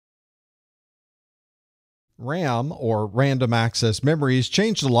RAM, or random access memory, has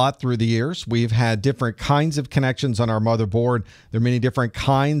changed a lot through the years. We've had different kinds of connections on our motherboard. There are many different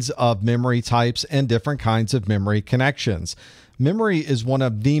kinds of memory types and different kinds of memory connections. Memory is one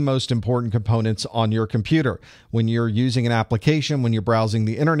of the most important components on your computer. When you're using an application, when you're browsing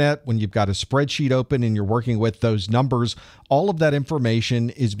the internet, when you've got a spreadsheet open and you're working with those numbers, all of that information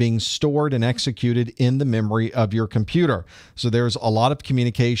is being stored and executed in the memory of your computer. So there's a lot of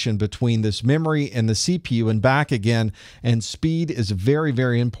communication between this memory and the CPU and back again, and speed is very,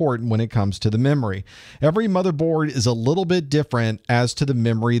 very important when it comes to the memory. Every motherboard is a little bit different as to the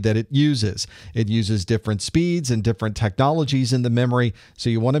memory that it uses. It uses different speeds and different technologies in the memory, so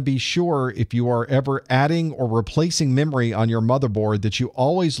you want to be sure if you are ever adding or replacing memory on your motherboard that you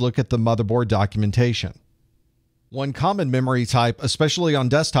always look at the motherboard documentation. One common memory type, especially on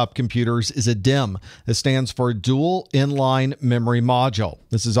desktop computers, is a DIMM. This stands for Dual Inline Memory Module.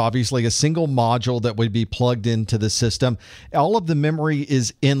 This is obviously a single module that would be plugged into the system. All of the memory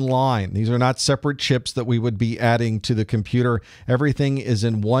is inline. These are not separate chips that we would be adding to the computer. Everything is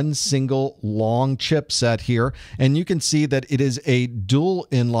in one single long chipset here, and you can see that it is a dual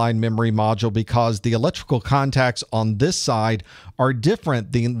inline memory module because the electrical contacts on this side are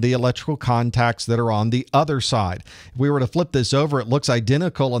different than the electrical contacts that are on the other side. If we were to flip this over, it looks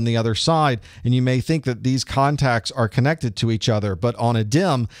identical on the other side, and you may think that these contacts are connected to each other, but on a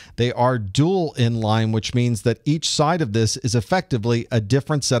DIMM, they are dual inline, which means that each side of this is effectively a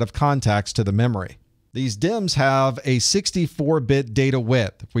different set of contacts to the memory. These DIMMs have a 64-bit data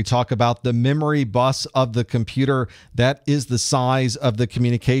width. If we talk about the memory bus of the computer, that is the size of the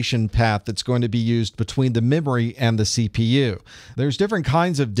communication path that's going to be used between the memory and the CPU. There's different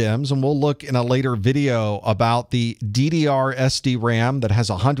kinds of DIMMs, and we'll look in a later video about the DDR SD-RAM that has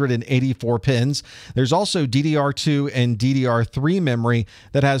 184 pins. There's also DDR2 and DDR3 memory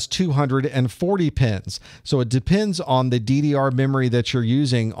that has 240 pins. So it depends on the DDR memory that you're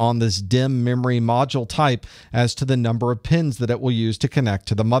using on this DIMM memory module type as to the number of pins that it will use to connect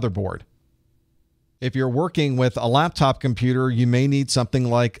to the motherboard. If you're working with a laptop computer, you may need something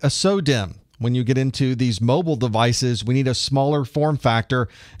like a SO-DIMM. When you get into these mobile devices, we need a smaller form factor,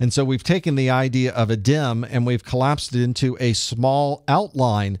 and so we've taken the idea of a DIMM and we've collapsed it into a small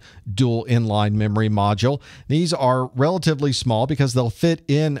outline dual inline memory module. These are relatively small because they'll fit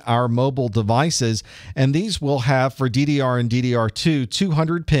in our mobile devices, and these will have, for DDR and DDR2,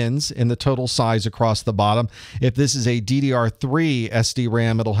 200 pins in the total size across the bottom. If this is a DDR3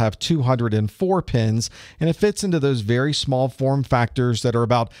 SD-RAM, it'll have 204 pins, and it fits into those very small form factors that are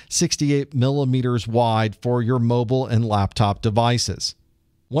about 68 millimeters wide for your mobile and laptop devices.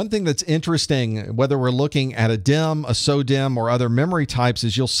 One thing that's interesting, whether we're looking at a DIMM, a SO-DIMM, or other memory types,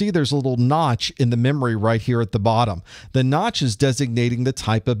 is you'll see there's a little notch in the memory right here at the bottom. The notch is designating the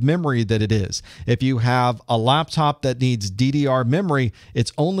type of memory that it is. If you have a laptop that needs DDR memory,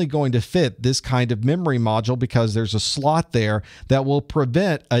 it's only going to fit this kind of memory module because there's a slot there that will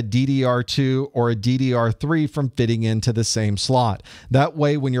prevent a DDR2 or a DDR3 from fitting into the same slot. That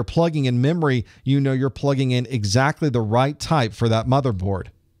way, when you're plugging in memory, you know you're plugging in exactly the right type for that motherboard.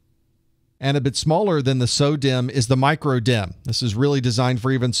 And a bit smaller than the SO-DIMM is the Micro-DIMM. This is really designed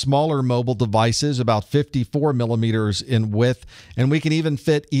for even smaller mobile devices, about 54 millimeters in width, and we can even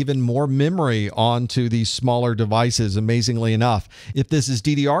fit even more memory onto these smaller devices, amazingly enough. If this is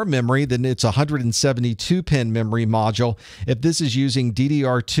DDR memory, then it's a 172-pin memory module. If this is using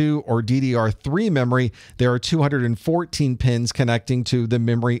DDR2 or DDR3 memory, there are 214 pins connecting to the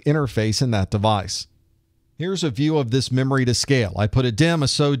memory interface in that device. Here's a view of this memory to scale. I put a DIMM, a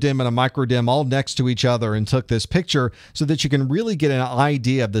SO-DIMM, and a Micro-DIMM all next to each other and took this picture so that you can really get an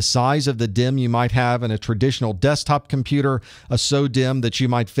idea of the size of the DIMM you might have in a traditional desktop computer, a SO-DIMM that you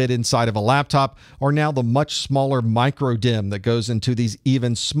might fit inside of a laptop, or now the much smaller Micro-DIMM that goes into these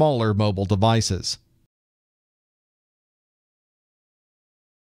even smaller mobile devices.